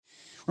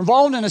We're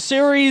involved in a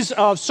series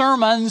of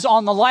sermons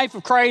on the life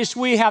of Christ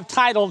we have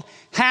titled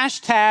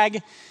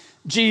Hashtag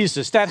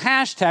Jesus. That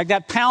hashtag,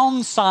 that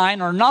pound sign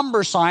or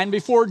number sign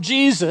before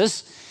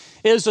Jesus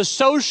is a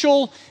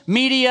social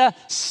media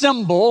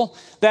symbol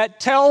that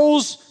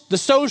tells the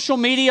social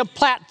media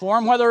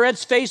platform, whether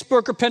it's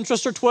Facebook or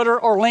Pinterest or Twitter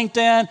or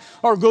LinkedIn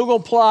or Google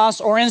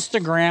Plus or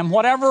Instagram,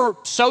 whatever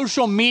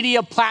social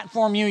media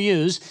platform you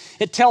use,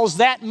 it tells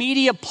that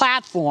media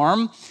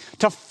platform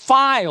to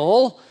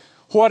file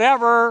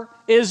whatever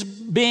is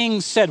being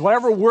said,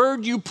 whatever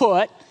word you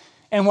put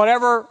and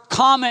whatever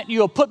comment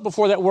you have put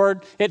before that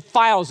word, it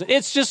files it.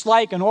 It's just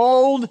like an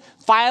old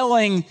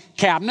filing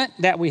cabinet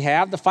that we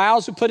have, the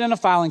files we put in a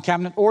filing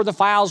cabinet or the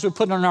files we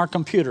put on our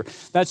computer.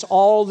 That's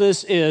all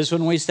this is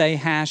when we say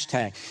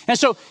hashtag. And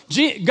so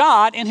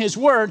God in His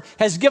Word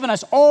has given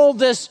us all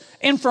this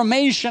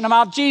information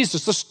about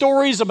Jesus, the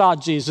stories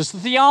about Jesus, the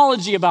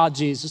theology about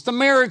Jesus, the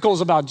miracles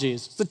about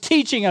Jesus, the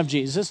teaching of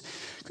Jesus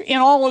in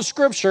all of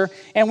Scripture.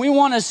 And we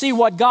want to see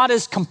what God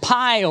has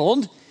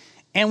compiled,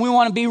 and we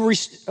want to be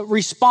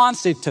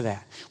responsive to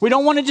that. We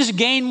don't want to just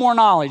gain more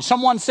knowledge.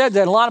 Someone said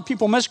that a lot of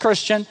people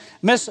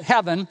miss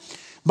heaven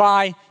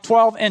by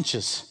 12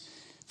 inches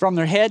from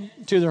their head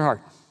to their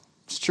heart.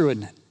 It's true,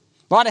 isn't it?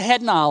 A lot of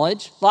head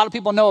knowledge. A lot of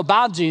people know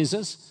about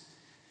Jesus,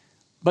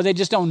 but they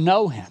just don't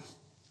know Him.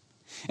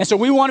 And so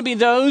we want to be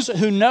those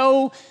who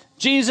know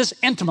Jesus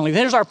intimately.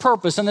 There's our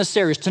purpose in this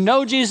series, to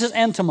know Jesus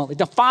intimately,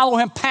 to follow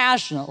Him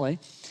passionately,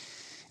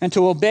 and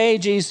to obey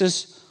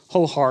Jesus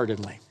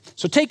wholeheartedly.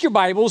 So take your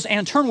Bibles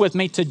and turn with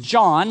me to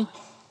John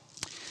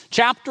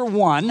chapter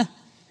 1.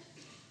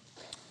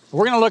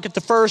 We're going to look at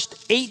the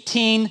first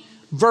 18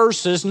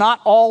 verses, not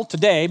all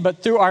today,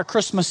 but through our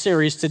Christmas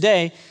series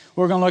today,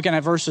 we're going to look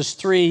at verses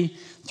 3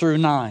 through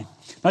 9.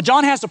 Now,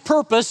 John has a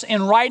purpose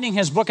in writing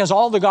his book, as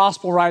all the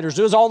gospel writers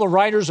do, as all the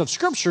writers of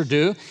Scripture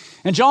do.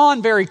 And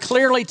John very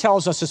clearly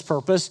tells us his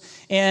purpose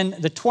in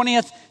the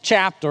 20th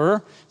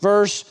chapter,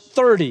 verse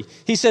 30.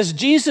 He says,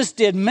 Jesus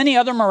did many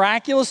other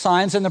miraculous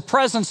signs in the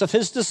presence of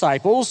his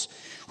disciples,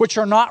 which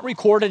are not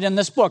recorded in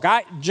this book.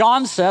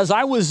 John says,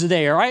 I was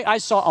there. I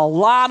saw a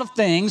lot of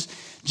things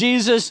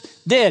Jesus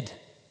did,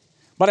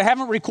 but I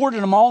haven't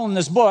recorded them all in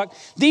this book.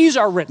 These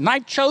are written.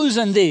 I've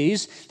chosen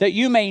these that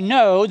you may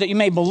know, that you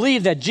may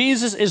believe that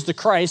Jesus is the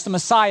Christ, the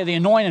Messiah, the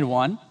Anointed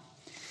One,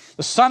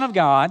 the Son of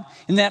God,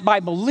 and that by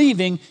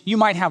believing you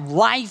might have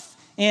life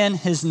in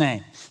His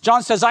name.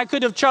 John says, I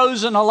could have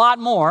chosen a lot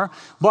more,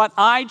 but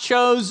I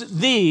chose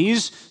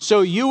these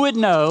so you would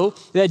know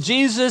that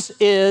Jesus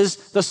is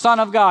the Son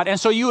of God, and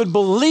so you would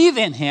believe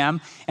in Him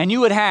and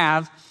you would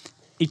have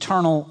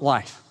eternal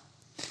life.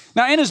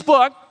 Now, in his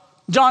book,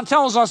 John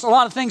tells us a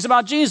lot of things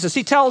about Jesus.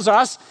 He tells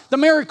us the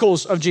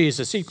miracles of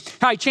Jesus,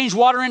 how He changed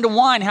water into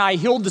wine, how He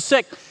healed the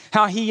sick,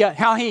 how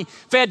he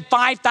fed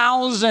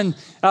 5,000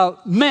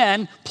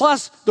 men,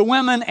 plus the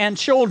women and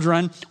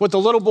children with the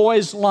little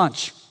boy's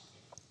lunch.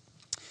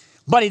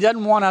 But He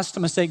doesn't want us to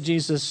mistake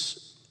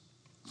Jesus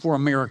for a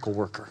miracle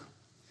worker.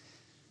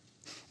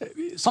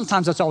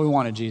 Sometimes that's all we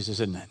want of Jesus,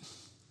 isn't it?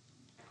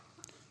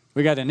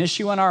 We got an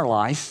issue in our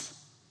life,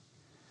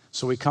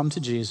 so we come to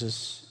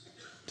Jesus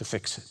to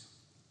fix it.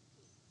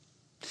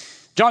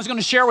 John's going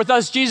to share with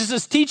us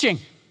Jesus' teaching.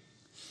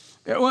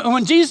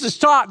 When Jesus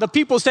taught, the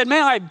people said,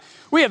 man,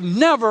 we have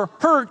never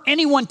heard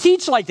anyone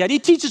teach like that. He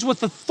teaches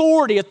with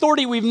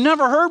authority we've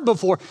never heard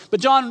before. But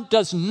John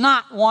does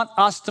not want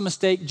us to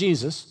mistake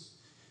Jesus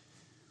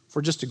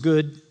for just a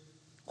good,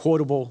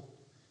 quotable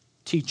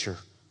teacher.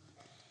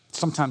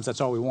 Sometimes that's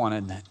all we want,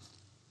 isn't it?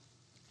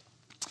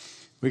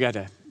 We got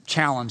a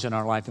challenge in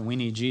our life, and we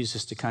need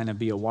Jesus to kind of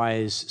be a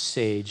wise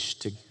sage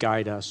to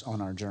guide us on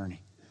our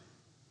journey.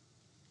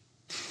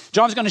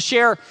 John's going to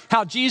share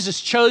how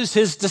Jesus chose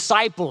His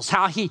disciples,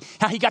 how he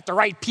got the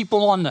right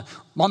people on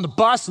the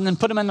bus and then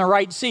put them in the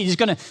right seat. He's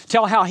going to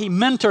tell how He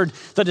mentored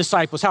the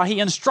disciples, how He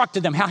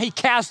instructed them, how He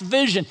cast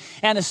vision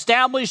and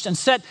established and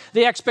set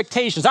the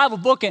expectations. I have a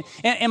book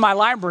in my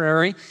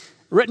library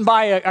written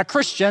by a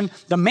Christian,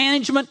 The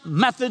Management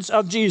Methods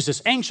of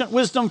Jesus, Ancient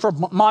Wisdom for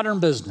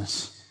Modern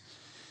Business.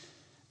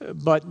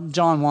 But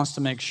John wants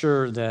to make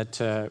sure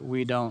that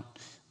we don't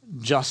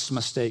just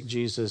mistake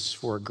Jesus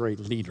for a great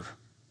leader.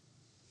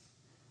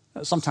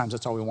 Sometimes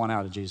that's all we want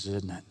out of Jesus,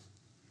 isn't it?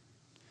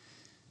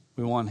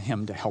 We want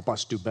Him to help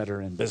us do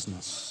better in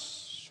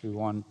business. We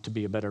want to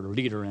be a better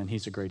leader, and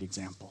He's a great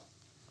example.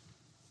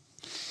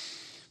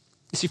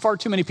 You see, far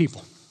too many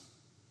people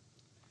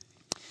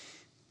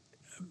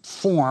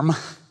form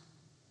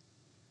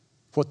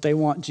what they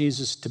want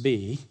Jesus to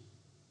be,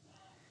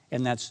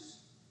 and that's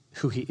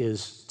who He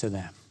is to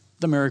them.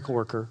 The miracle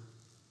worker,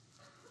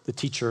 the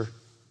teacher,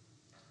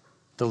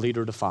 the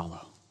leader to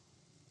follow.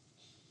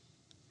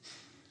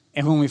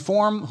 And when we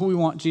form who we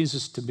want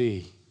Jesus to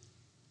be,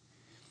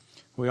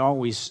 we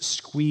always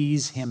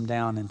squeeze Him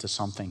down into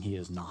something He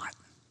is not.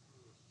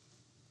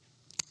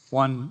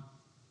 One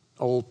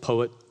old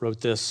poet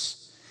wrote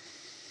this: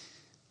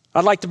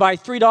 I'd like to buy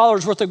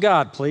 $3 worth of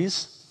God,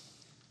 please.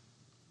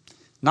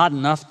 Not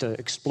enough to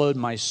explode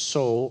my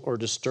soul or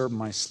disturb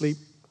my sleep,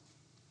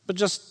 but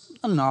just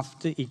enough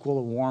to equal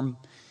a warm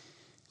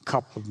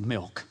cup of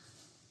milk.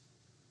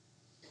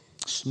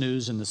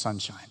 Snooze in the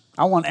sunshine.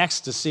 I want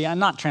ecstasy, and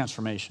not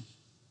transformation.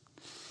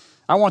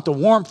 I want the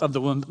warmth of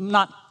the womb,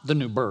 not the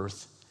new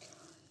birth.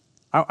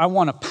 I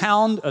want a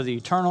pound of the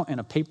eternal in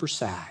a paper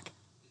sack.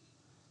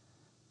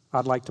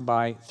 I'd like to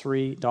buy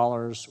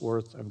 $3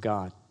 worth of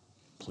God,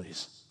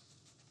 please.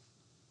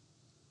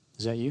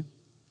 Is that you?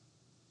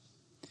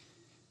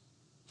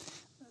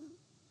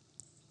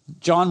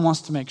 John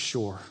wants to make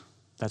sure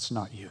that's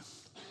not you.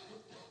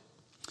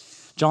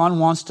 John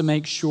wants to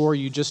make sure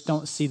you just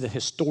don't see the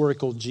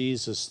historical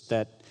Jesus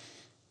that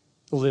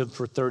lived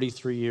for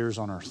 33 years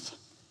on earth.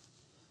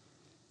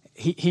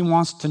 He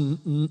wants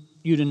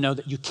you to know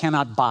that you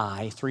cannot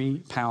buy 3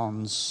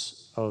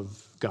 pounds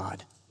of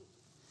God.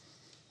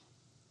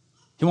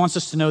 He wants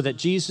us to know that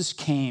Jesus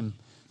came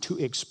to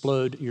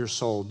explode your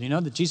soul. You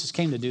know that Jesus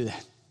came to do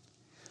that,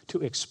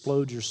 to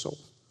explode your soul.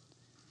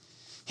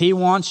 He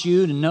wants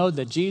you to know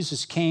that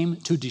Jesus came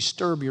to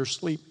disturb your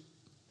sleep.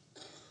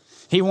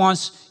 He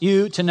wants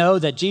you to know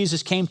that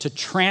Jesus came to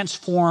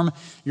transform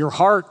your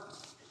heart.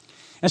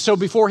 And so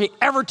before he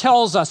ever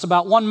tells us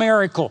about one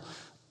miracle,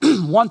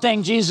 one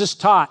thing Jesus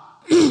taught,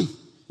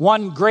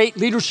 one great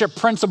leadership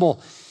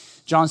principle,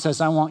 John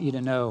says, I want you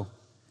to know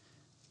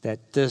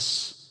that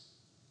this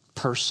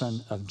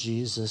person of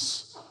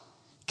Jesus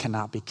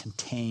cannot be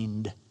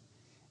contained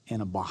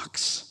in a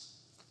box.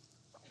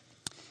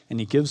 And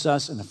he gives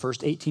us in the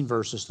first 18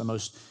 verses the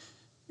most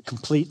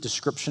complete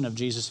description of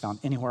Jesus found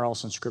anywhere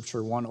else in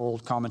Scripture. One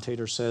old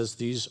commentator says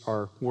these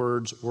are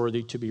words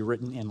worthy to be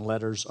written in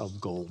letters of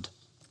gold.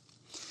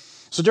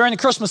 So during the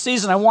Christmas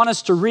season, I want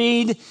us to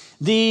read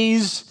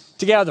these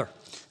together.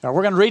 We're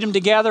going to read them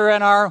together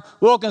in our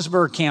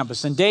Wilkinsburg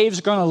campus, and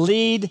Dave's going to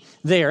lead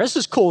there. This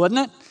is cool, isn't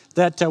it?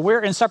 That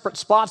we're in separate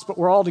spots, but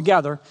we're all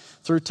together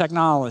through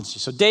technology.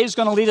 So Dave's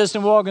going to lead us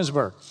in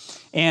Wilkinsburg,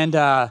 and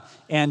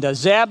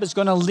Zeb is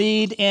going to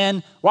lead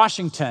in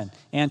Washington,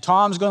 and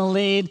Tom's going to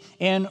lead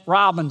in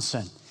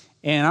Robinson,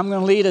 and I'm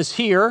going to lead us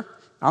here.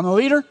 I'm the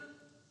leader.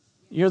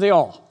 You're the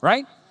all,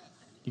 right?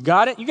 You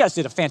got it? You guys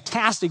did a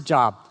fantastic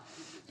job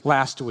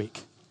last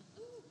week.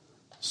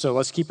 So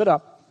let's keep it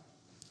up.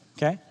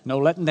 Okay? No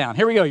letting down.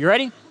 Here we go. You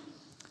ready?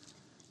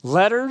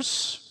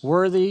 Letters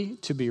worthy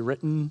to be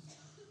written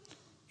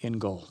in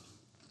gold.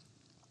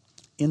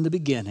 In the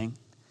beginning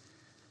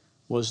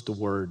was the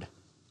Word.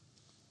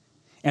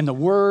 And the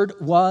Word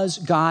was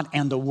God,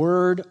 and the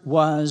Word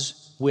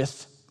was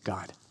with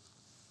God.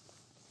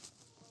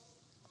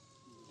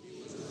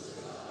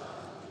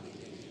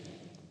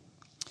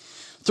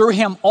 Through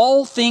him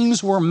all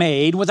things were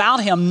made.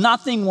 Without him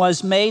nothing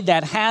was made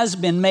that has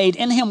been made.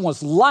 In him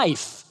was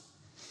life,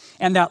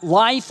 and that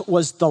life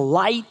was the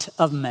light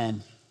of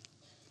men.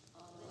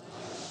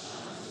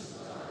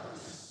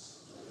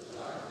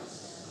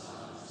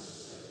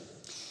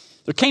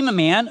 There came a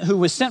man who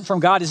was sent from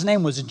God. His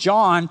name was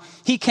John.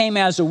 He came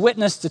as a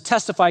witness to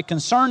testify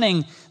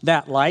concerning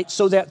that light,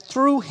 so that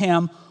through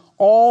him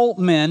all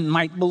men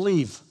might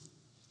believe.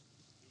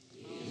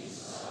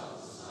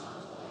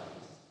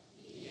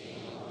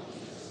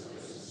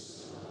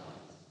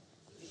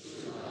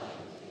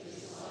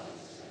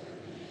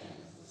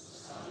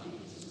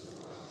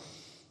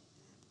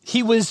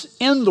 He was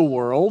in the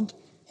world,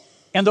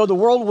 and though the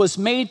world was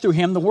made through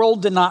him, the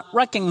world did not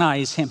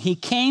recognize him. He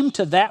came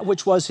to that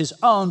which was his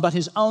own, but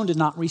his own did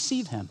not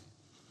receive him.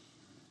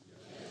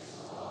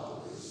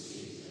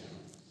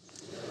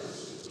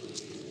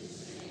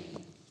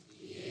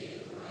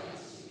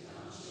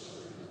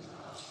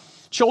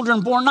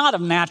 Children born not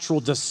of natural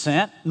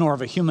descent, nor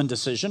of a human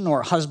decision, nor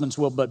a husband's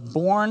will, but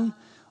born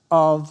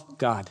of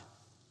God.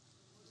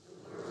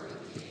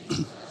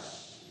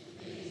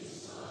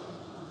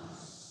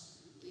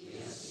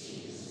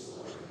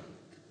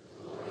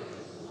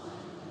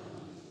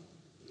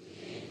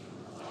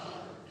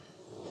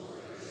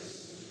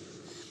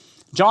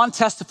 John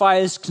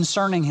testifies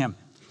concerning him.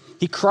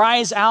 He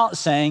cries out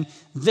saying,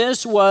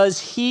 "This was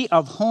he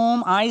of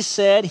whom I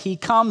said, he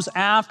comes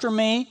after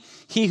me.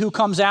 He who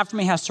comes after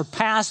me has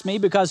surpassed me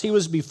because he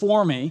was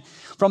before me.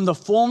 From the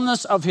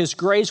fullness of his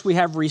grace we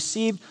have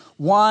received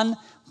one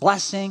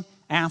blessing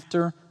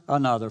after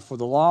another. For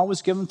the law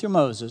was given through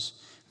Moses.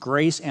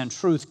 Grace and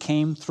truth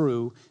came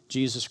through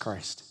Jesus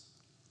Christ."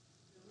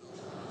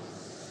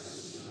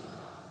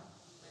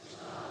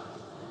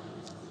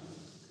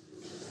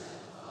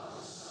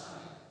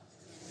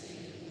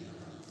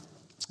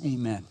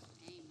 Amen.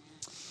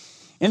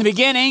 In the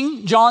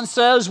beginning, John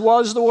says,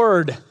 was the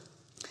Word.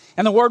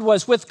 And the Word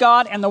was with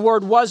God, and the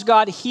Word was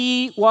God.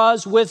 He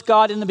was with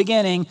God in the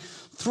beginning.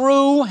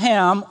 Through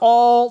him,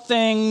 all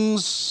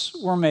things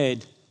were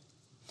made.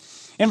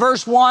 In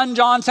verse 1,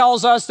 John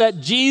tells us that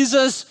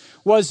Jesus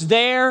was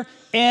there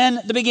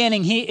in the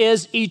beginning. He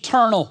is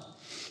eternal.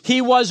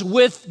 He was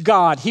with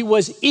God. He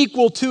was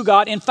equal to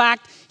God. In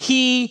fact,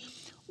 he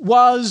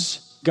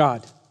was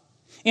God.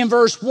 In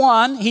verse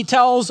 1, he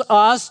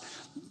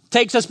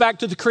takes us back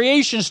to the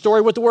creation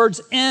story with the words,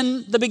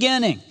 "in the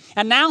beginning."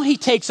 And now he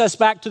takes us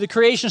back to the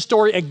creation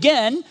story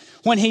again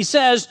when he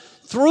says,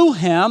 "Through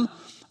him,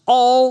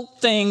 all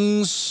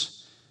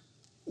things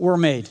were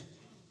made.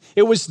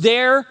 It was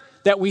there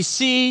that we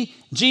see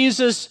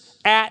Jesus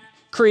at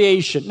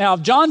creation. Now,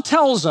 if John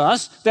tells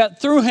us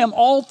that through him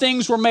all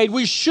things were made,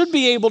 we should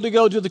be able to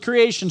go to the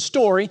creation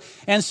story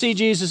and see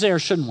Jesus there,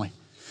 shouldn't we?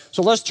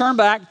 So let's turn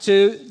back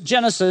to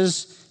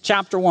Genesis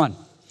chapter 1.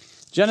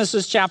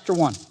 Genesis chapter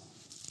 1.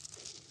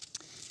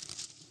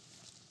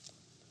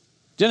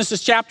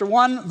 Genesis chapter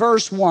 1,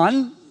 verse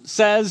 1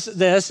 says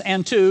this,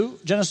 and 2,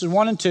 Genesis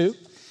 1 and 2.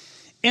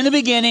 In the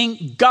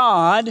beginning,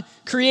 God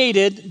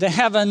created the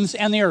heavens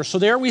and the earth. So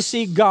there we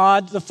see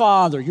God the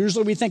Father.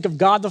 Usually we think of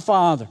God the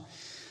Father.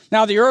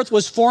 Now the earth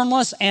was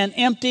formless and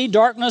empty.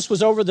 Darkness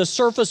was over the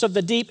surface of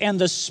the deep, and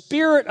the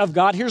Spirit of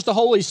God, here's the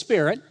Holy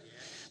Spirit,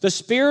 the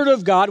Spirit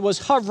of God was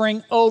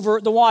hovering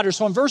over the water.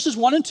 So in verses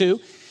 1 and 2,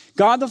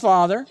 God the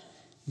Father,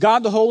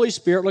 God the Holy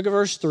Spirit, look at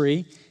verse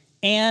 3,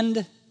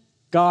 and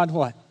God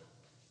what?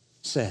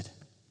 Said.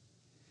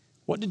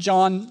 What did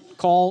John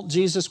call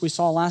Jesus we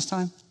saw last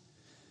time?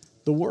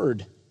 The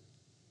Word.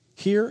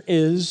 Here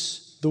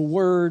is the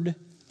Word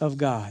of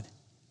God.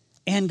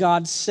 And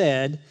God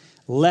said,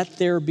 let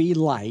there be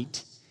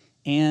light,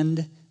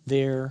 and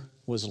there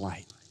was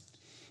light.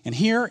 And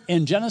here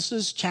in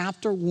Genesis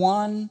chapter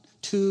 1,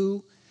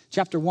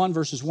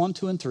 verses 1,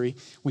 2, and 3,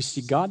 we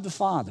see God the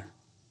Father,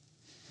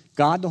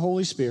 God the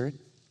Holy Spirit,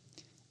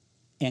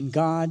 and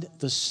God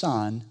the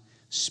Son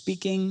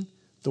speaking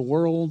the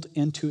world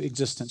into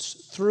existence.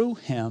 Through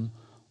him,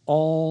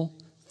 all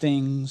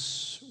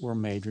things were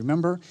made.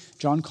 Remember,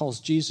 John calls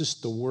Jesus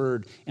the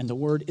Word, and the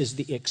Word is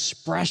the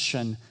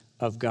expression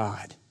of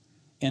God.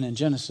 And in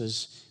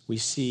Genesis, we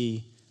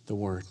see the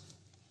Word.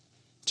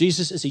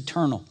 Jesus is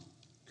eternal.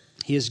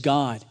 He is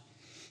God.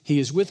 He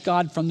is with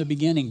God from the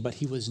beginning, but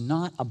he was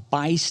not a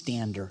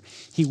bystander.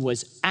 He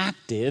was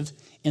active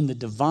in the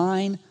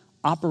divine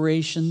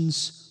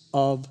operations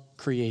of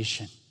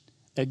creation.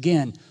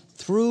 Again,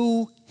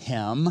 through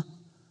him,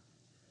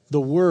 the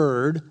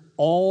Word,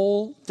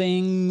 all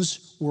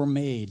things were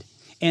made.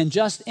 And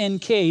just in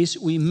case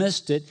we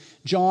missed it,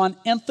 John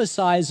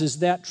emphasizes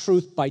that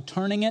truth by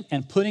turning it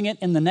and putting it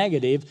in the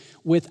negative.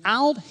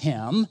 Without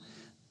him,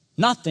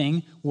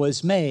 nothing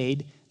was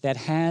made that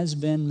has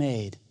been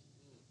made.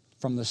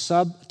 From the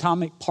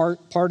subatomic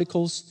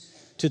particles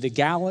to the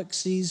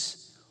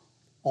galaxies,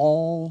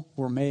 all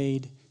were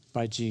made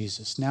by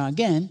Jesus. Now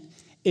again,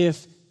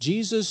 if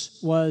Jesus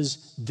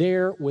was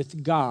there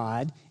with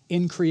God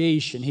in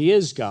creation, he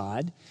is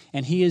God,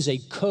 and he is a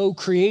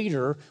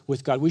co-creator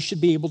with God. We should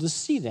be able to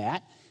see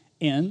that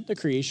in the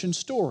creation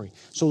story.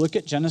 So look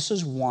at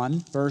Genesis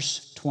 1,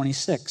 verse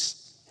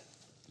 26.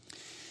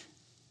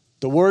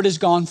 The Word has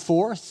gone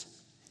forth,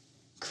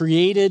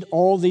 created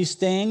all these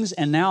things,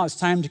 and now it's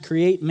time to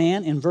create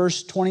man. In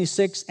verse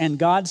 26, and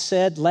God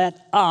said,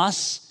 let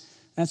us,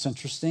 that's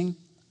interesting,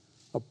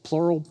 a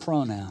plural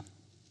pronoun.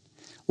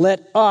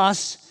 Let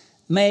us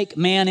make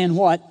man in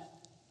what?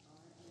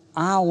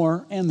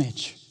 Our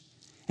image.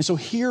 And so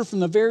here from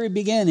the very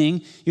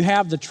beginning, you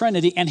have the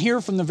Trinity, and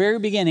here from the very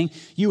beginning,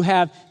 you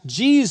have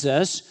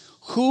Jesus,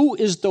 who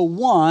is the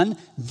one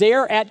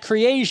there at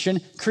creation,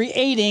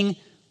 creating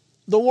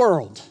the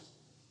world.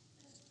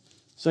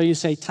 So you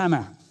say, time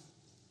out.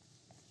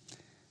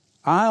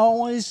 I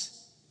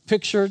always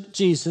pictured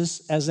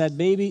Jesus as that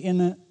baby in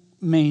the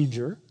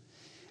manger,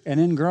 and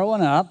then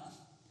growing up,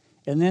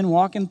 and then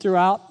walking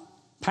throughout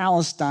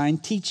Palestine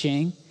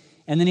teaching,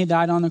 and then he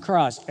died on the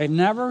cross. I've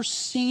never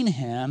seen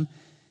him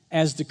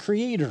as the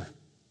creator.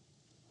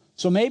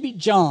 So maybe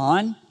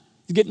John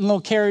is getting a little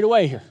carried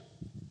away here.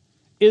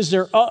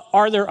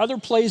 Are there other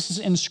places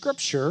in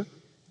Scripture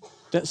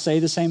that say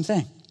the same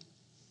thing?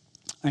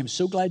 I'm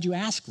so glad you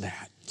asked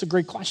that. It's a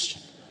great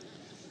question.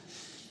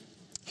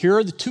 Here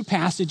are the two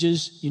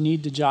passages you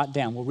need to jot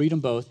down. We'll read them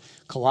both.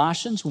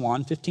 Colossians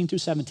 1, 15 through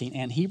 17,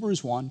 and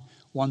Hebrews 1,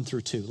 1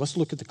 through 2. Let's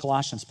look at the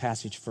Colossians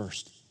passage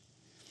first.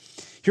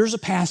 Here's a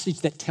passage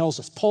that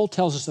Paul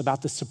tells us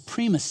about the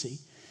supremacy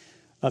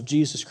of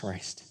Jesus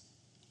Christ.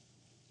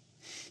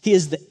 He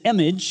is the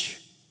image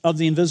of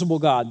the invisible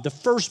God, the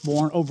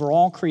firstborn over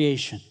all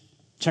creation.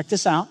 Check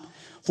this out.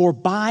 For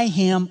by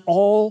him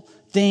all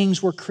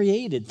things were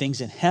created,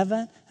 things in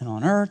heaven and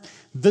on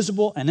earth,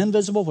 visible and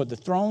invisible, whether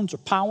thrones or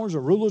powers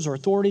or rulers or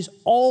authorities,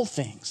 all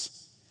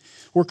things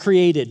were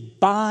created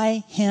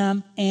by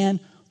him and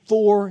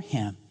for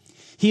him.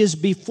 He is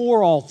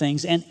before all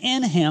things, and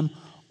in him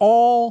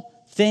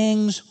all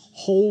things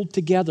hold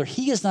together.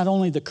 He is not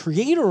only the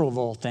creator of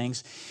all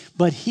things,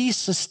 but he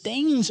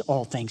sustains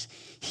all things.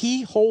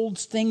 He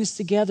holds things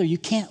together. You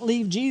can't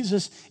leave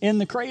Jesus in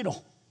the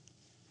cradle.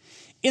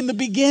 In the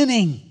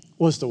beginning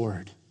was the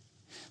Word.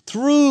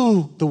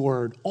 Through the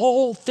Word,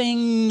 all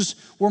things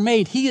were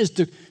made. He is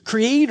the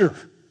creator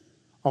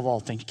of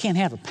all things. You can't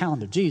have a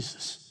pound of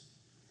Jesus.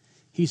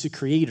 He's the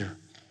creator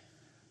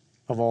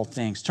of all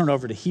things. Turn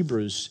over to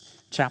Hebrews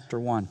chapter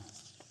 1.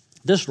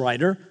 This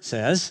writer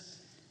says,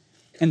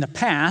 in the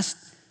past,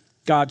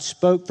 God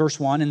spoke, verse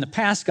 1, in the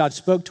past God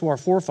spoke to our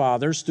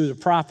forefathers through the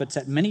prophets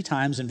at many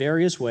times in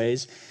various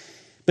ways,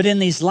 but in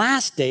these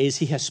last days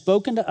he has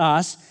spoken to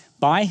us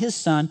by his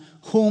Son,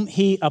 whom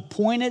he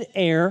appointed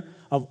heir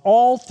of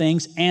all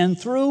things, and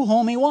through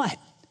whom he what?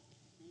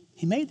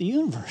 He made the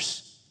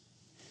universe.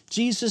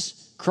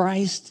 Jesus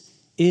Christ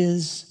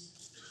is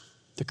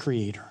the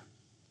creator.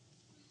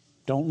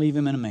 Don't leave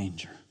him in a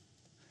manger.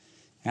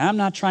 And I'm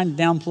not trying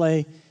to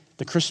downplay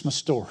the Christmas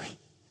story.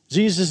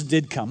 Jesus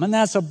did come, and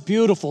that's a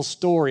beautiful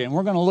story, and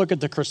we're going to look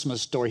at the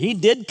Christmas story. He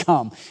did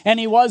come, and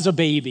he was a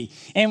baby,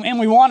 and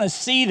we want to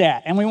see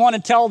that, and we want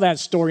to tell that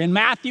story. And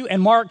Matthew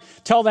and Mark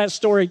tell that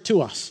story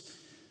to us.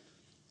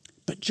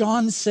 But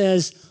John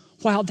says,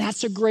 wow,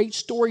 that's a great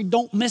story.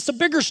 Don't miss a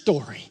bigger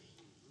story.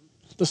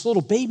 This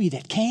little baby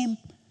that came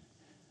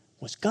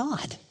was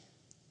God.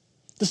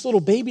 This little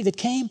baby that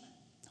came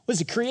was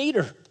the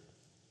creator.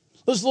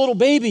 This little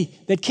baby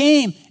that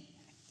came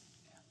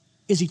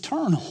is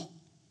eternal.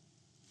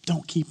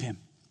 Don't keep him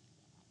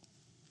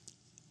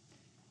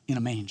in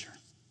a manger.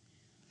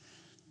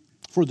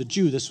 For the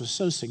Jew, this was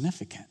so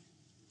significant.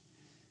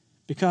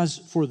 Because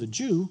for the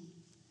Jew,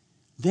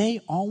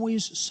 they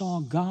always saw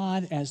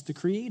God as the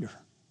creator,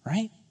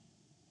 right?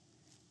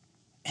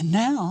 And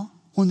now,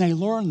 when they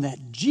learn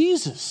that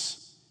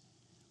Jesus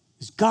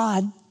is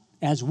God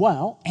as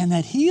well, and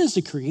that he is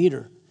the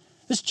creator,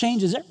 this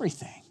changes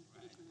everything.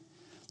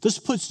 This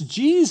puts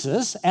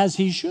Jesus, as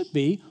he should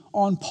be,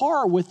 on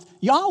par with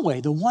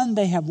Yahweh, the one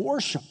they have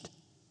worshiped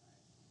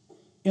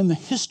in the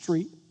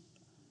history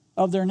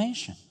of their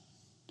nation.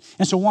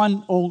 And so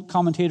one old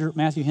commentator,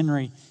 Matthew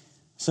Henry,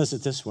 says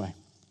it this way.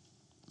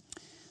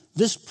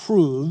 This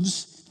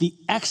proves the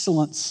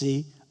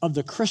excellency of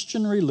the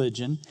Christian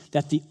religion,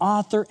 that the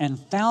author and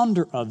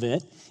founder of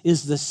it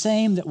is the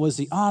same that was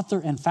the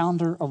author and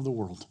founder of the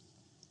world.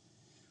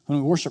 When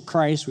we worship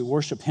Christ, we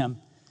worship him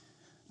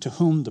to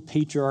whom the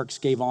patriarchs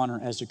gave honor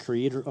as the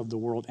creator of the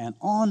world and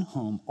on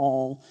whom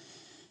all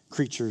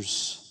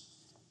creatures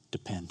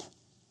depend.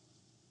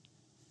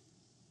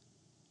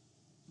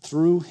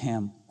 Through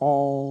him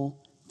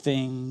all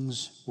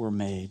things were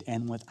made,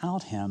 and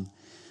without him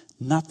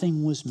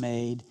nothing was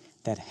made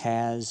that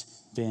has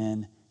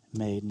been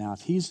made. Now,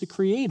 if he's the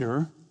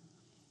creator,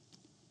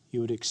 you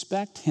would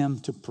expect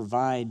him to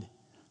provide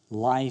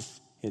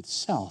life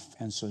itself.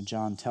 And so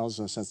John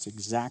tells us that's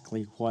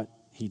exactly what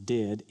he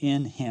did.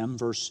 In him,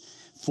 verse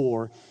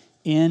 4,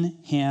 in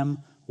him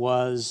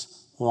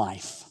was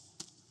life.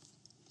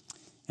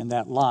 And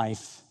that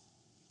life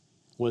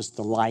was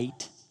the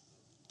light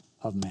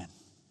of men.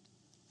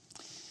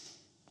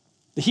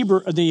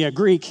 The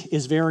Greek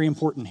is very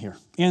important here.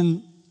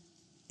 In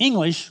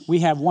English, we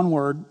have one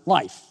word,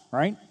 life,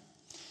 right?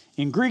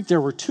 In Greek, there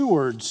were two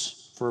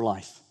words for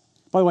life.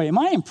 By the way, am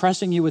I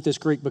impressing you with this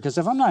Greek? Because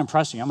if I'm not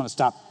impressing you, I'm going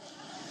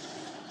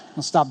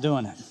to stop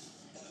doing it.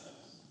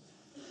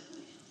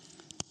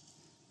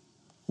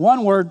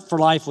 One word for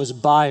life was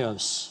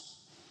bios.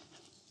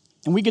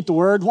 And we get the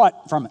word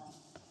what from it?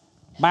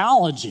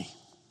 Biology.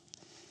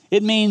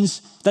 It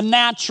means the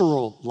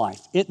natural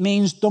life. It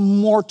means the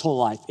mortal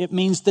life. It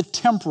means the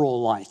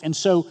temporal life. And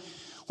so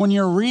when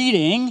you're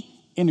reading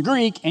in the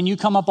Greek and you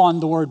come up on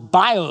the word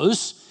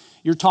bios,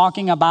 you're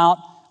talking about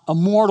a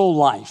mortal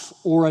life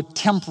or a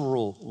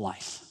temporal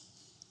life.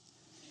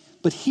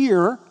 But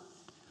here,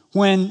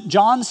 when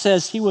John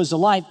says he was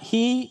alive,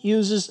 he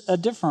uses a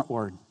different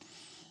word.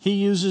 He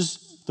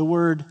uses the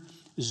word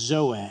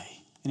Zoe.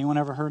 Anyone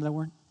ever heard of that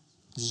word?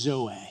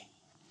 Zoe.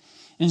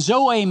 And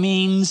Zoe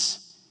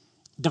means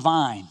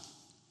divine.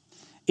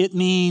 It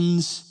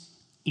means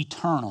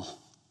eternal.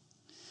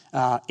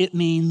 It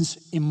means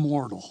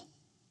immortal.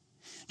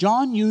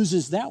 John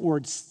uses that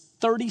word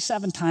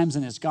 37 times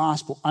in his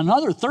gospel,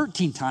 another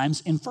 13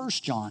 times in 1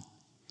 John.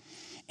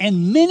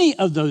 And many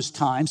of those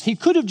times, he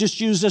could have just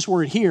used this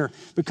word here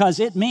because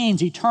it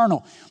means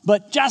eternal.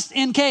 But just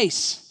in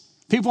case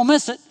people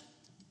miss it,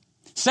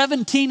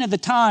 17 of the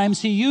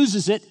times he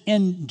uses it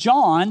in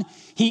John,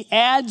 he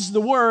adds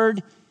the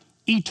word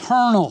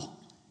eternal.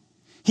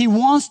 He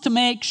wants to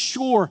make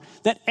sure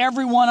that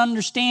everyone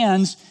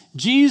understands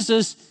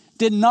Jesus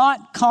did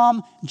not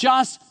come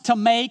just to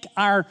make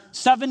our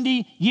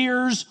 70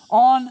 years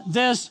on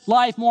this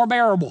life more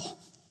bearable.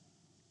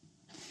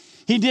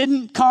 He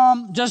didn't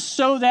come just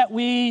so that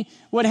we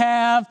would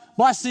have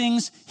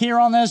blessings here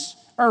on this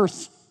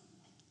earth.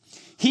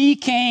 He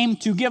came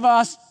to give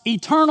us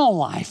eternal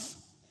life,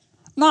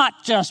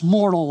 not just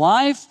mortal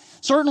life.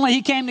 Certainly,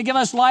 he came to give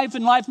us life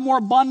and life more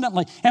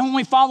abundantly. And when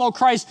we follow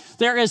Christ,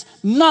 there is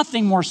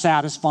nothing more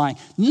satisfying,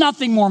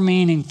 nothing more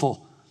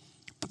meaningful.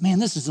 But man,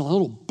 this is a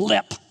little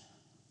blip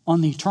on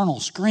the eternal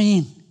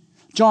screen.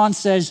 John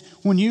says,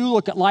 when you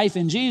look at life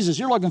in Jesus,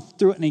 you're looking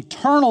through an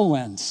eternal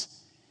lens.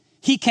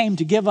 He came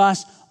to give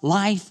us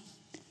life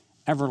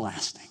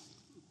everlasting.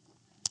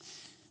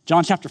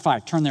 John chapter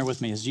 5, turn there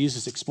with me as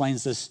Jesus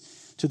explains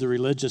this to the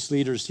religious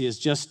leaders. He has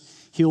just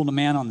healed a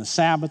man on the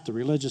Sabbath. The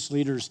religious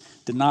leaders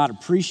did not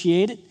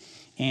appreciate it.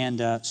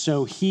 And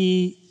so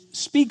he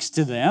speaks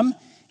to them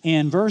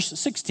in verse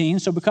 16.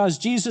 So because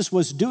Jesus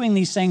was doing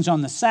these things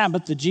on the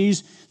Sabbath, the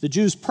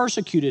Jews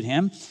persecuted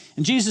him.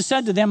 And Jesus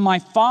said to them, my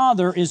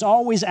Father is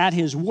always at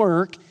his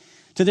work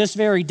to this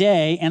very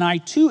day, and I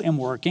too am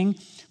working.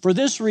 For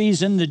this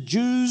reason, the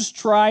Jews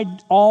tried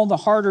all the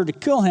harder to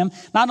kill him,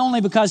 not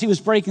only because he was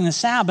breaking the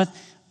Sabbath,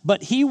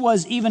 but he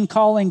was even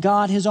calling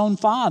God his own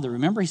Father.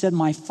 Remember, he said,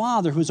 my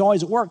Father, who's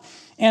always at work.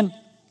 And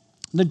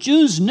the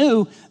Jews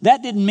knew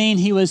that didn't mean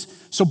he was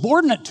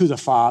subordinate to the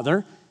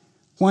Father.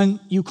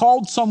 When you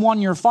called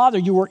someone your father,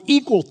 you were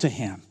equal to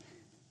him.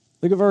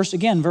 Look at verse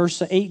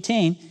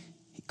 18.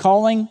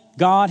 Calling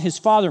God his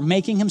Father,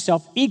 making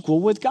himself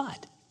equal with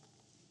God.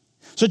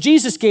 So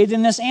Jesus gave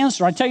them this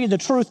answer. I tell you the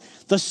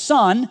truth, the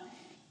Son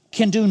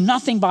can do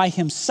nothing by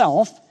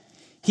himself.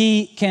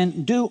 He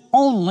can do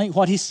only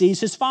what he sees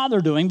his Father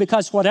doing,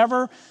 because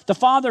whatever the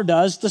Father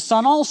does, the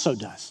Son also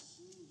does.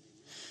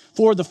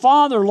 For the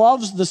Father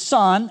loves the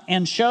Son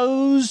and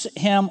shows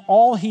him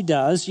all he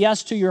does.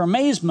 Yes, to your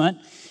amazement,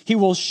 he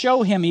will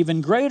show him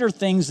even greater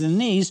things than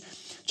these.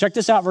 Check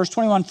this out, verse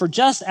 21. For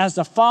just as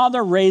the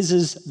Father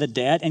raises the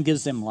dead and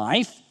gives them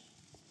life,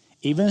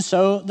 even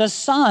so the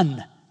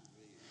Son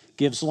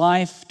gives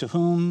life to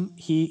whom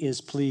he is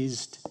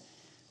pleased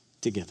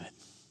to give it.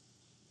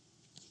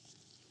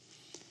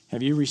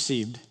 Have you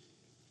received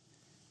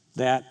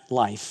that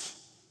life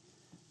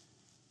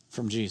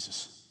from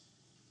Jesus?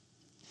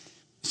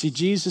 See,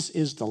 Jesus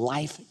is the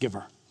life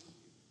giver.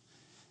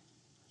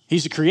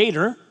 He's the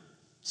creator,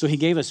 so he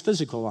gave us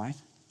physical life.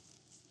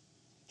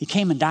 He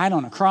came and died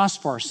on a cross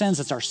for our sins.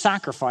 It's our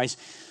sacrifice.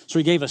 So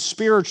he gave us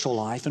spiritual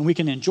life, and we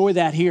can enjoy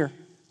that here.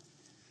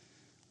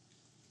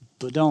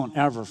 But don't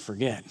ever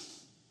forget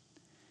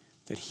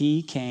that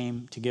he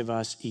came to give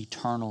us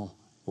eternal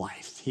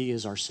life. He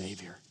is our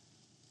Savior.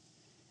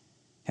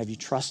 Have you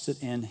trusted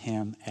in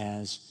him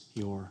as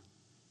your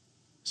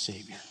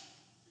Savior?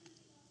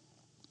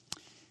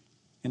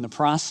 In the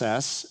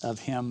process of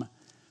him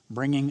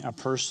bringing a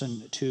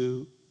person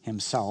to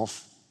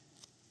himself,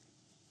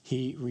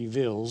 he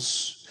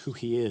reveals who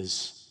he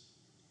is.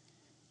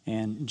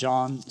 And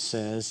John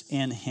says,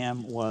 in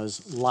him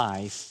was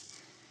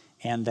life,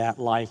 and that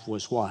life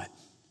was what?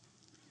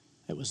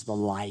 It was the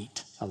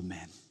light of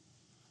men.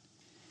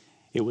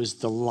 It was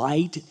the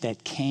light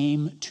that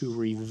came to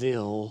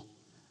reveal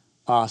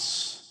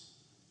us,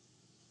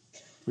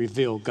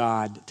 reveal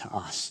God to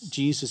us.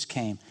 Jesus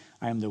came.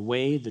 I am the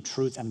way, the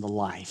truth, and the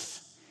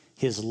life.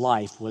 His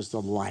life was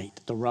the light,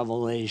 the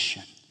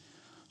revelation,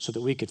 so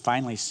that we could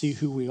finally see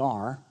who we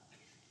are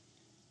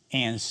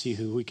and see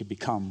who we could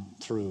become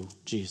through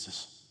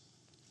Jesus.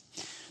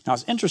 Now,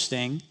 it's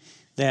interesting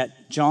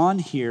that John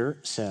here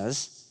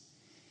says,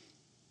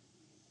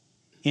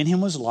 in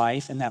him was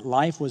life, and that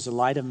life was the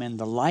light of men.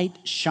 The light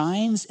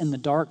shines in the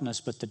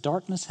darkness, but the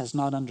darkness has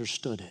not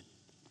understood it.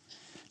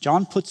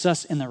 John puts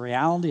us in the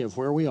reality of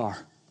where we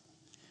are.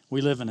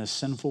 We live in a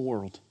sinful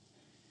world.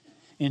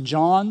 In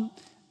John,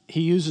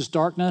 he uses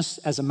darkness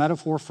as a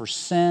metaphor for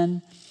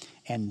sin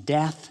and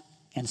death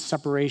and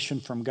separation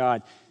from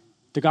God.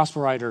 The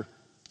gospel writer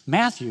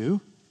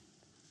Matthew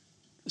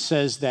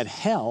says that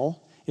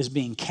hell is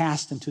being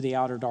cast into the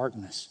outer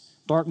darkness.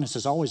 Darkness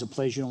is always a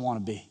place you don't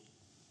want to be.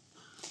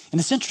 And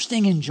it's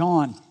interesting in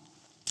John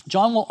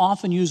will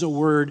often use a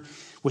word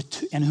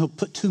and he'll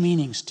put two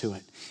meanings to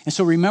it. And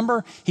so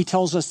remember, he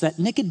tells us that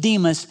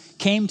Nicodemus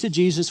came to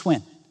Jesus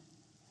when?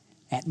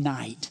 At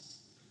night.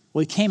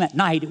 Well, he came at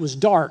night, it was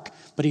dark,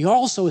 but he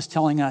also is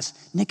telling us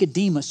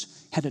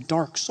Nicodemus had a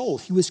dark soul.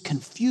 He was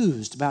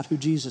confused about who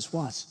Jesus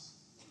was.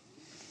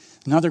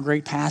 Another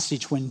great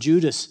passage when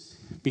Judas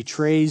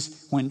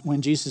betrays,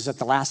 when Jesus is at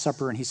the Last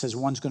Supper and he says,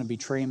 one's going to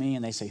betray me,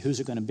 and they say,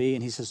 who's it going to be?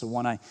 And he says, the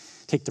one I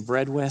take the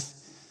bread with.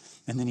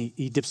 And then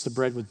he dips the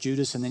bread with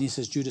Judas, and then he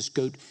says, Judas,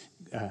 go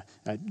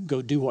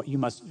do what you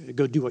must,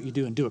 go do what you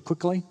do and do it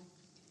quickly.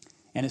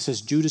 And it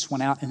says Judas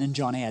went out, and then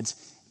John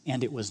adds,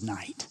 and it was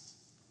night.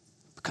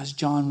 Because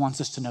John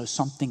wants us to know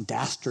something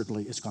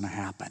dastardly is going to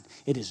happen.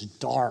 It is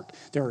dark.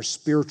 There are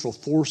spiritual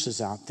forces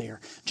out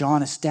there.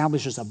 John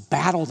establishes a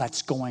battle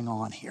that's going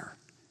on here.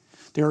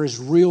 There is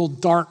real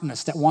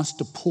darkness that wants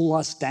to pull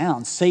us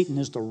down. Satan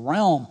is the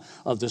realm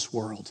of this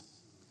world.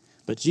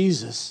 But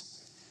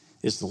Jesus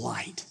is the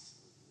light.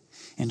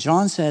 And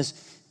John says,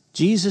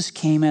 Jesus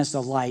came as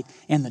the light,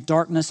 and the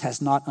darkness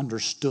has not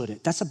understood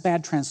it. That's a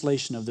bad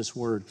translation of this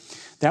word.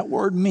 That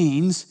word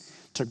means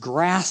to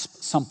grasp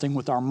something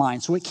with our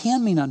mind. So it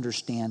can mean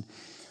understand,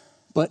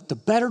 but the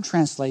better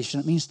translation,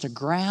 it means to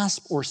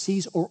grasp or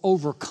seize or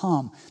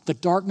overcome. The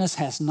darkness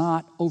has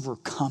not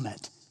overcome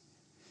it.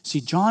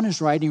 See, John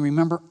is writing,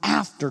 remember,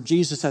 after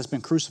Jesus has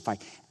been crucified,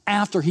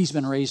 after he's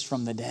been raised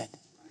from the dead.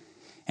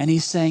 And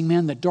he's saying,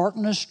 man, the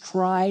darkness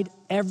tried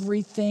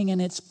everything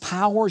in its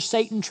power.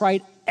 Satan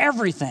tried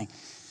everything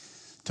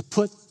to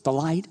put the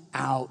light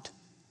out.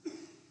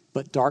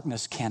 But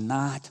darkness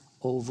cannot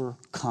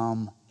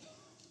overcome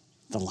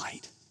the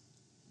light.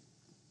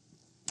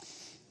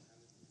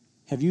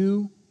 Have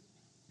you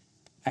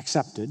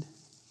accepted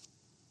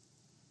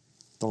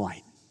the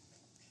light?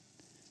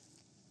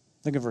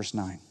 Look at verse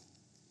 9.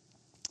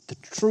 The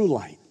true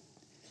light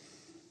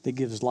that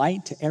gives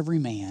light to every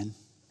man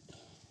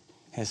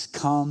has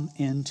come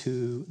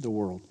into the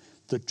world.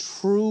 The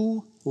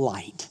true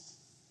light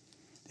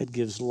that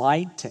gives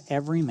light to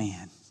every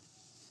man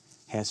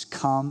has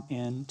come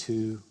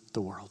into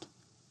the world.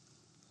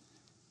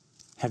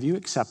 Have you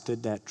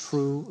accepted that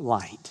true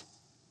light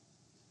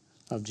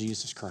of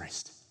Jesus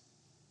Christ?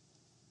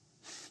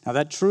 Now,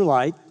 that true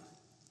light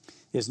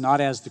is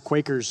not, as the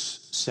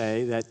Quakers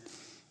say,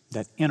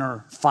 that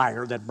inner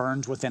fire that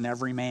burns within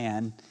every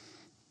man,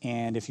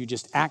 and if you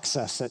just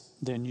access it,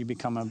 then you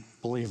become a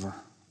believer.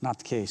 Not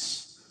the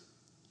case.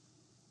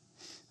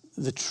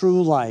 The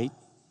true light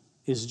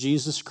is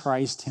Jesus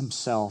Christ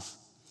himself,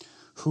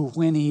 who,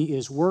 when he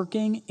is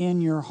working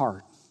in your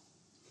heart,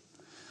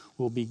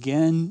 will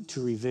begin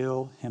to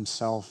reveal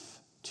himself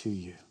to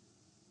you.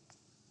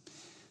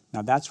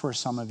 Now, that's where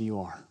some of you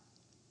are.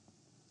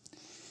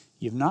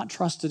 You've not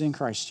trusted in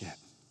Christ yet.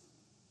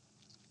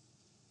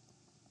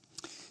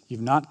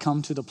 You've not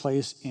come to the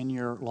place in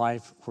your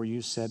life where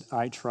you said,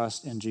 I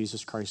trust in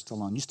Jesus Christ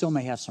alone. You still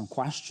may have some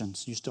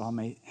questions. You still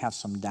may have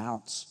some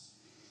doubts.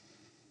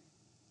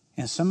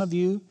 And some of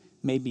you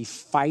may be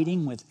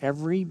fighting with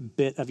every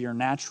bit of your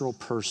natural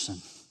person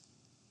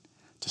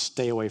to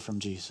stay away from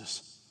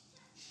Jesus.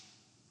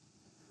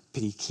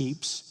 But he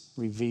keeps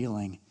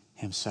revealing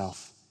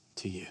himself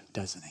to you,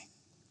 doesn't he?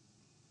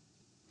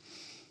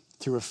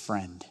 Through a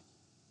friend,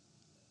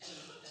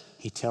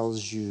 he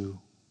tells you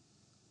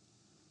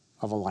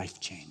of a life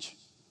change.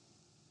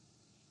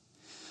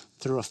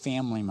 Through a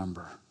family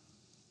member,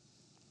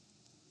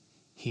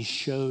 he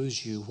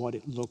shows you what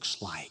it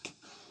looks like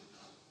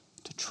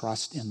to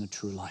trust in the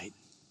true light.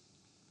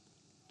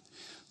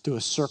 Through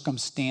a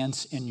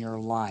circumstance in your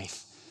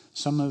life,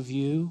 some of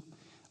you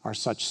are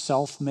such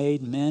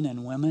self-made men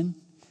and women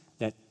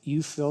that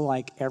you feel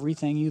like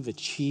everything you've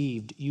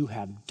achieved, you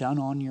have done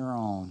on your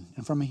own.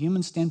 And from a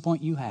human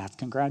standpoint, you have.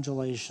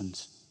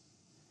 Congratulations.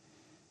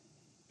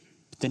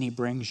 But then he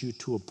brings you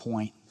to a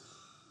point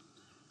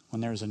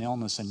when there's an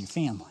illness in your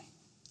family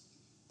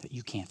that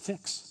you can't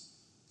fix.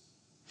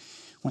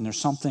 When there's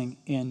something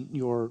in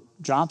your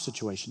job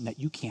situation that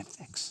you can't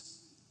fix.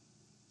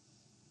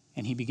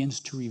 And he begins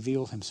to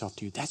reveal himself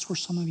to you. That's where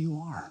some of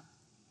you are.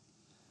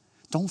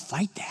 Don't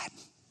fight that.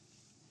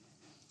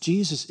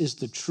 Jesus is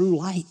the true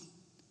light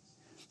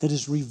that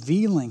is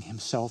revealing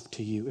himself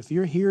to you. If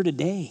you're here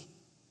today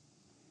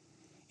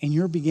and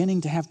you're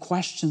beginning to have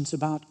questions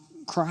about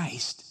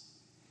Christ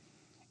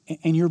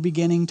and you're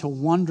beginning to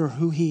wonder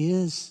who he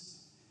is,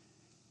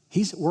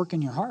 he's at work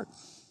in your heart.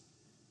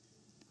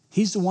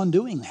 He's the one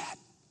doing that.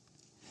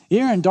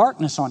 You're in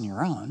darkness on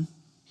your own,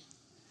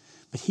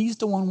 but he's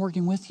the one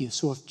working with you.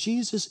 So if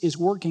Jesus is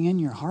working in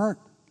your heart,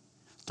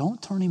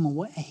 don't turn him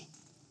away.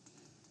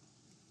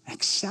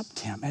 Accept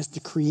him as the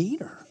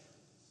creator,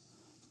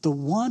 the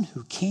one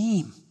who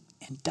came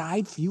and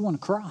died for you on a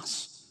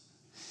cross.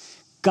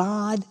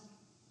 God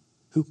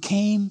who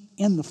came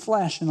in the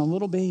flesh in a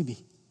little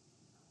baby,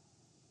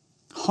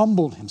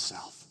 humbled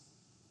himself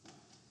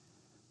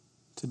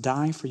to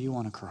die for you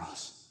on a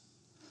cross.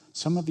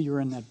 Some of you are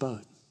in that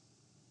boat.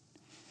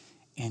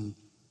 And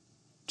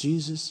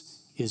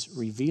Jesus is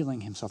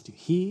revealing himself to you.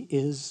 He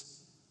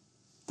is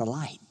the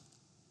light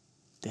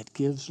that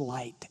gives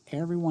light to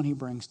everyone he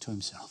brings to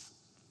himself.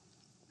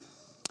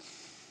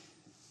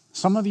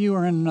 Some of you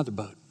are in another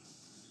boat.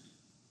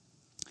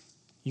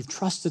 You've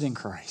trusted in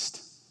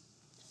Christ.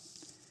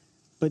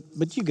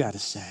 But you got to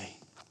say,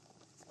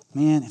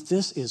 man, if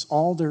this is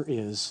all there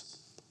is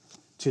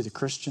to the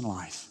Christian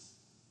life,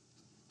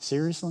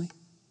 seriously?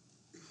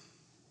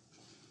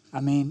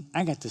 I mean,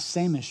 I got the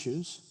same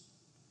issues.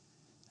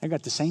 I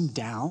got the same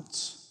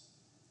doubts.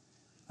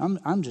 I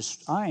am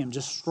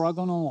just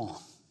struggling along.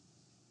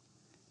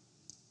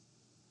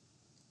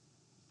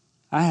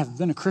 I have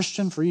been a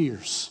Christian for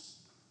years.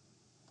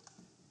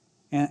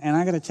 And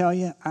I got to tell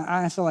you,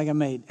 I feel like I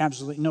made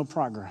absolutely no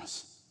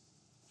progress.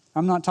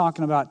 I'm not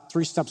talking about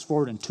 3 steps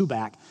forward and 2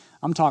 back.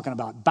 I'm talking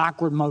about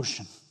backward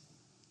motion.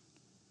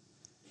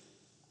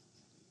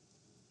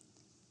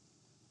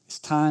 It's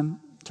time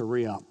to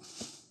re-up.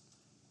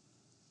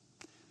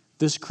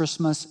 This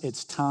Christmas,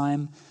 it's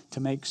time to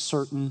make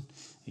certain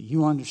that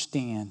you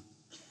understand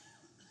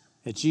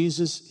that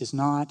Jesus is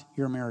not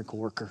your miracle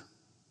worker.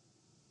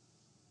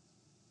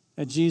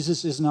 That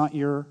Jesus is not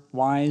your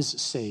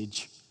wise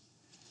sage.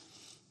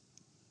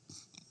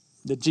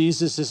 That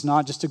Jesus is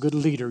not just a good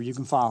leader you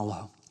can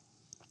follow.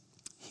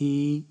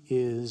 He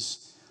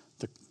is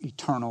the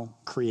eternal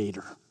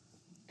creator.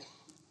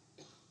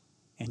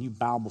 And you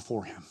bow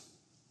before him.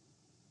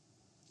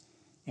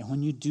 And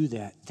when you do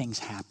that, things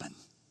happen.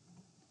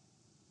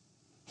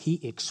 He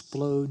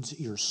explodes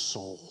your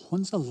soul.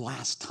 When's the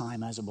last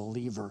time as a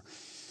believer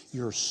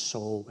your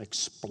soul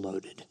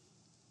exploded?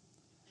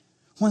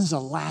 When's the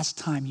last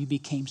time you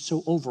became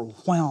so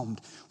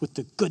overwhelmed with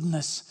the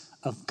goodness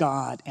of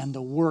God and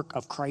the work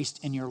of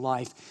Christ in your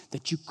life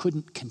that you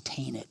couldn't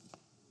contain it?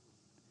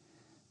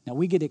 Now,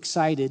 we get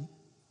excited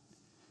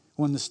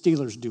when the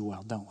Steelers do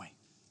well, don't we?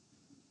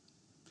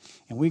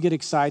 And we get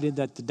excited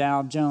that the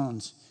Dow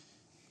Jones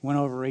went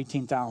over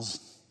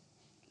 18,000.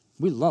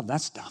 We love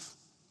that stuff.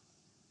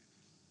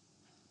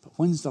 But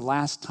when's the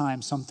last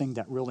time something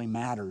that really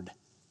mattered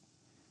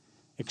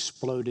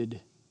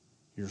exploded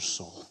your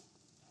soul?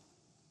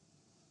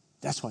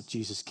 That's what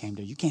Jesus came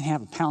to. You can't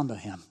have a pound of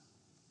him.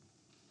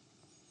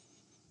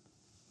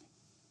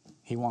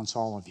 He wants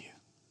all of you.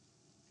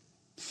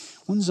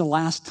 When's the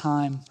last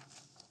time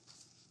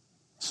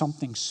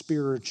something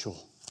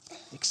spiritual,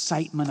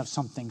 excitement of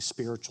something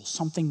spiritual,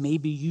 something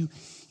maybe you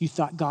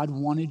thought God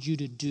wanted you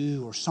to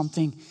do, or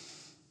something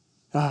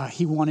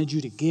he wanted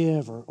you to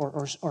give,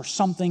 or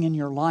something in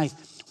your life,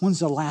 when's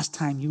the last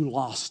time you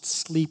lost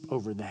sleep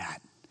over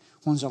that?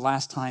 When's the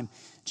last time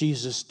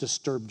Jesus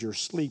disturbed your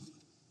sleep?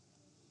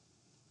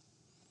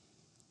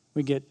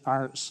 We get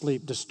our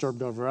sleep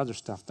disturbed over other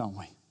stuff, don't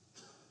we?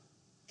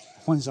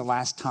 When's the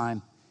last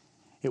time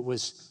it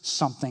was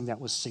something that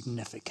was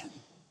significant?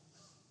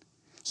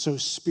 So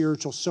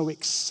spiritual, so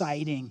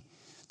exciting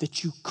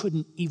that you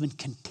couldn't even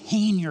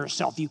contain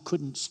yourself. You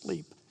couldn't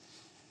sleep.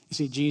 You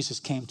see, Jesus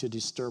came to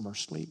disturb our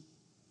sleep.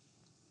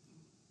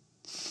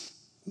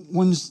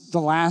 When's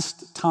the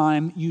last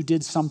time you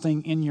did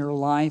something in your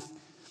life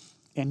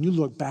and you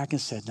look back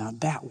and said, now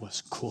that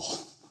was cool.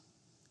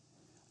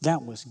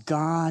 That was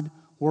God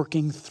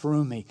working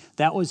through me.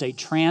 That was a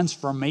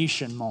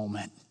transformation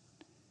moment.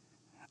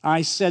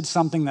 I said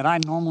something that I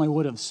normally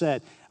would have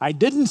said. I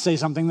didn't say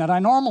something that I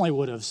normally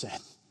would have said.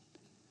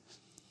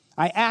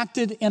 I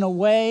acted in a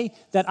way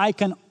that I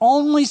can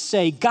only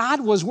say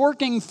God was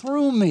working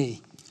through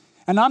me.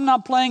 And I'm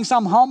not playing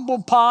some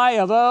humble pie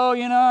of, I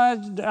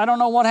don't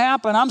know what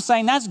happened. I'm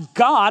saying that's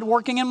God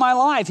working in my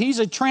life. He's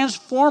a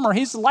transformer.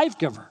 He's a life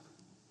giver.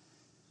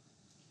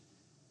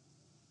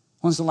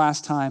 When's the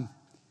last time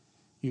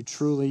you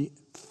truly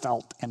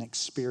felt and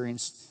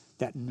experienced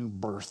that new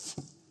birth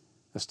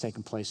that's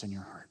taken place in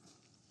your heart?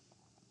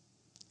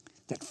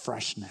 That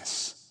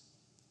freshness,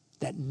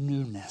 that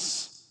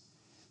newness.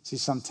 See,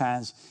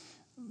 sometimes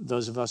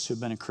those of us who've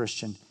been a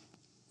Christian,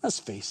 let's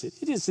face it,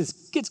 it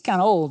gets kind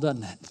of old,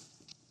 doesn't it?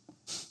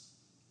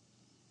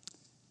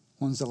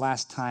 When's the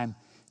last time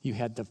you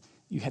had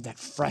that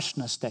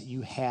freshness that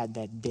you had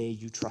that day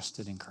you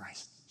trusted in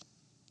Christ?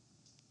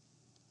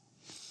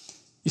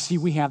 You see,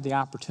 we have the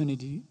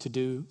opportunity to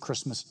do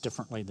Christmas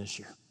differently this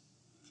year.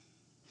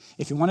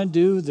 If you want to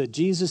do the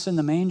Jesus in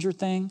the manger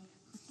thing,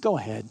 go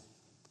ahead.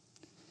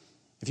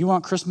 If you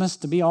want Christmas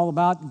to be all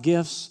about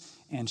gifts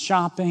and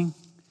shopping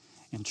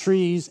and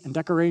trees and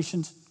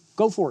decorations,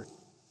 go for it.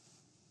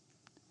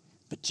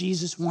 But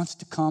Jesus wants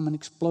to come and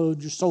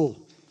explode your soul,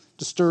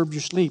 disturb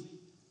your sleep,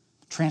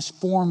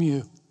 transform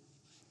you.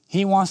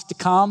 He wants to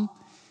come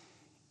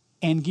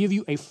and give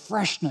you a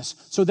freshness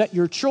so that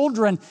your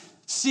children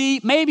see,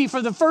 maybe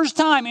for the first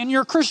time in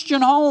your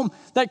Christian home,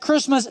 that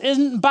Christmas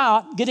isn't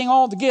about getting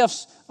all the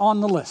gifts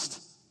on the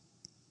list.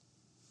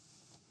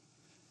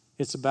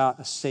 It's about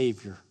a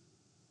Savior,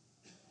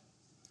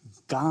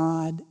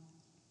 God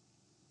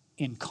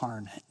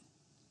incarnate,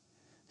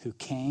 who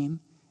came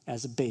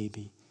as a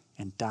baby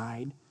and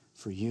died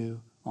for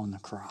you on the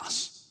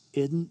cross.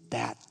 Isn't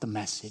that the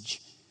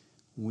message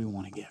we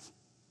want to give?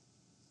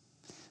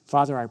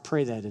 Father, I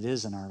pray that it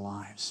is in our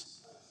lives.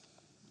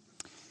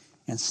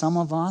 And some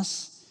of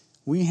us,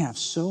 we have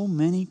so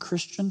many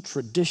Christian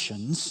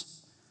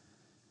traditions,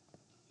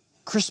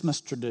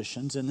 Christmas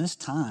traditions in this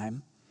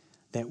time,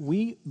 that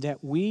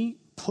we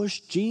push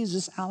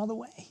Jesus out of the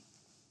way.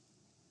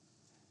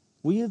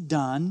 We have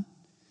done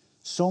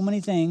so many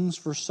things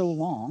for so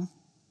long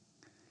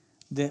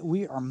that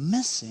we are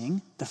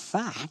missing the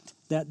fact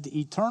that the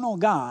eternal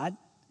God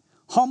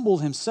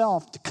humbled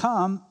himself to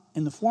come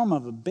in the form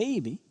of a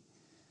baby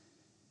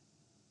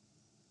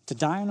to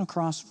die on a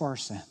cross for our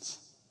sins.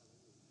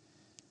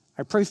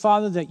 I pray,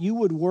 Father, that you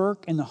would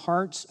work in the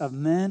hearts of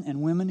men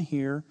and women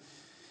here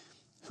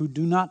who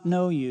do not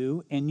know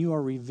you, and you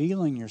are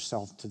revealing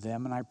yourself to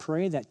them. And I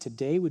pray that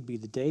today would be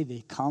the day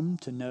they come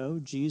to know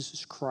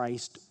Jesus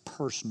Christ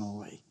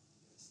personally.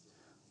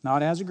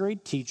 Not as a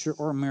great teacher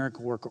or a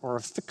miracle worker or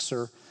a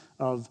fixer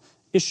of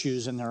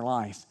issues in their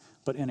life,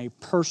 but in a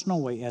personal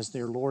way as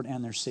their Lord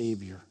and their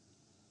Savior.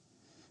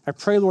 I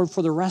pray, Lord,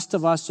 for the rest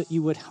of us that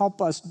you would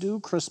help us do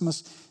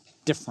Christmas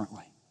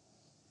differently.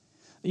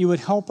 That you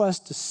would help us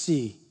to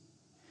see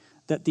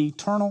that the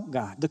eternal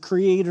God, the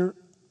creator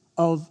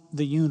of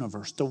the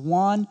universe, the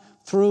one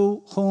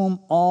through whom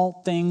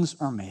all things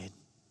are made,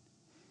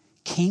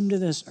 came to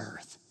this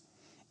earth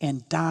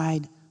and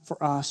died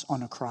for us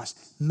on a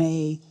cross.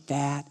 May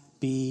that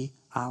be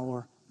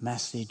our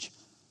message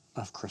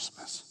of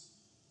Christmas.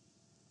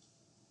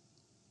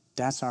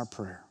 That's our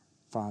prayer,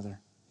 Father,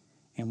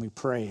 and we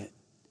pray it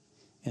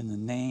in the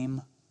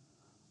name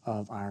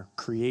of our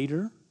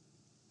Creator,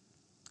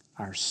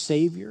 our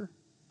Savior,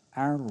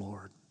 our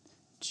Lord,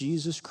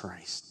 Jesus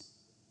Christ.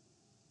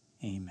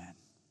 Amen.